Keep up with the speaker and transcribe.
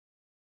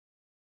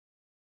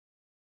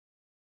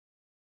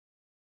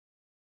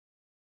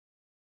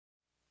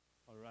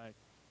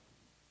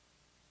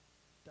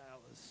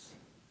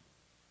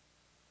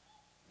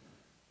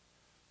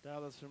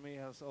Dallas for me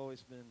has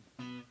always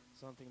been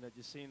something that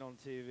you've seen on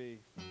TV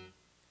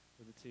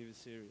with the TV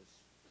series.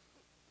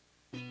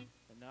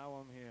 And now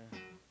I'm here.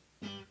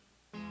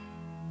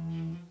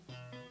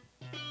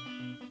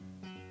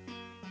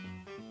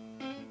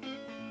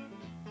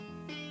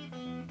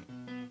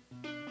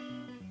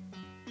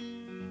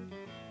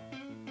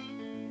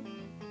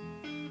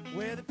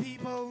 We're the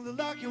people, the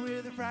lucky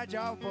with the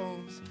fragile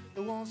bones,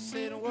 the ones who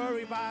sit and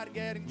worry about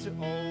getting too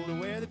old.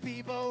 We're the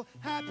people,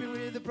 happy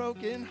with the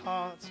broken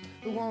hearts,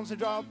 the ones who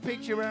draw a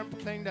picture and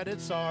proclaim that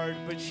it's art.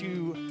 But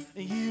you,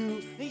 and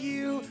you, and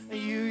you, and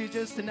you, you're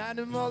just an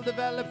animal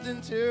developed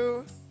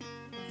into.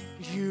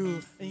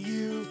 You, and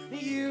you,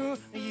 and you,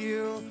 and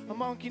you, a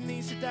monkey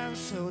needs to dance,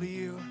 so do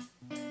you.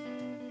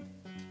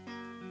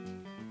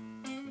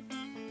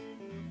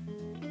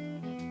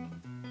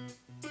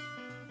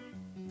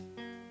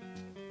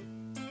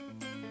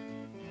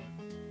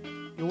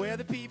 We're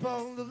the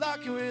people, the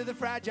lucky with the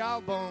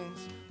fragile bones,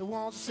 the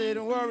ones who sit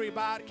and worry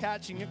about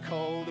catching a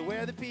cold.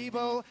 We're the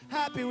people,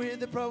 happy with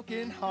the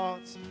broken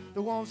hearts,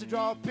 the ones who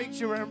draw a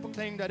picture and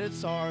proclaim that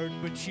it's art.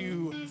 But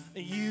you,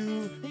 and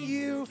you, and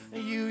you,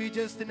 and you, you're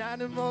just an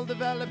animal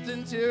developed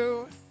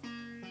into.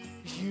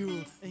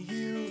 You, and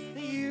you,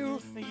 and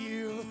you, and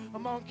you, a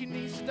monkey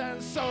needs to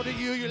dance, so do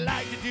you. You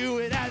like to do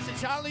it as a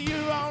child of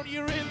your own.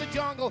 You're in the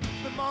jungle,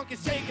 the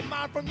monkey's taking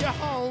mine from your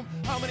home.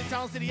 How many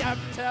times did he have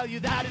to tell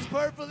you that it's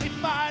perfectly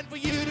fine for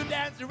you to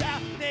dance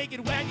around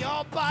naked when you're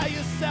all by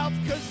yourself?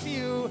 Cause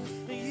you,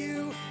 and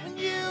you, and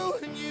you,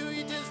 and you,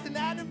 you're just an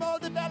animal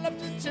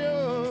developed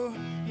into.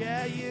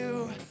 Yeah,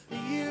 you,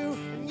 and you,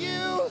 and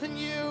you, and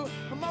you,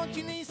 a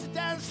monkey needs to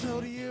dance, so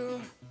do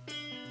you.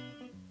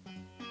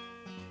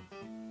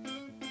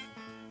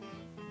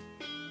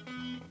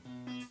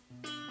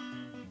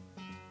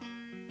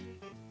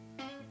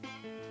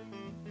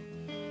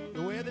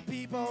 We're the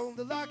people,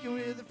 the lucky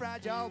with the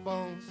fragile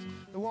bones,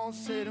 the ones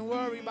who sit and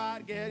worry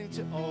about getting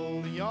too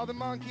old. And you're the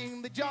monkey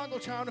in the jungle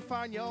trying to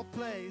find your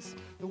place,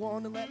 the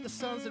one who let the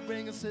sunset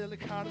bring a silly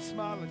kind of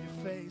smile on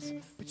your face.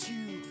 But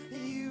you,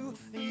 and you,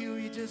 and you,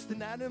 you're just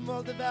an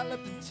animal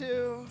developed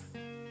into.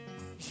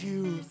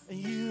 You, and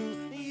you,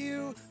 and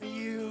you, and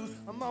you,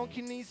 a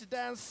monkey needs to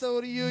dance,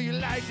 so do you. You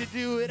like to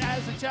do it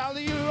as a child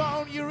of your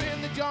own. You're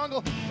in the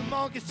jungle, the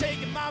monkey's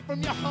taking mine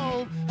from your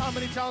home. How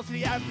many times did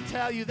he have to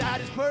tell you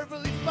that it's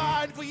perfectly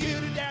fine for you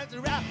to dance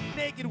around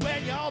naked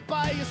when you're all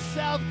by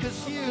yourself?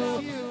 Cause you,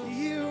 and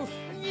you,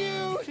 and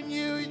you, and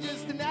you, you're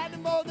just an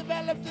animal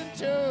developed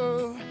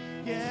into.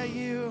 Yeah,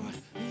 you,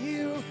 and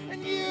you,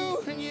 and you,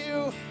 and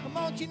you, a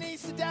monkey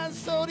needs to dance,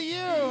 so do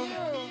you.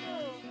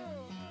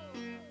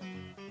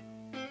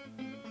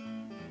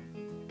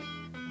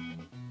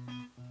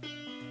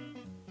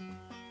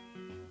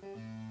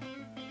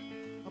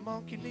 A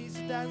monkey needs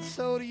to dance,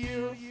 so do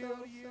you.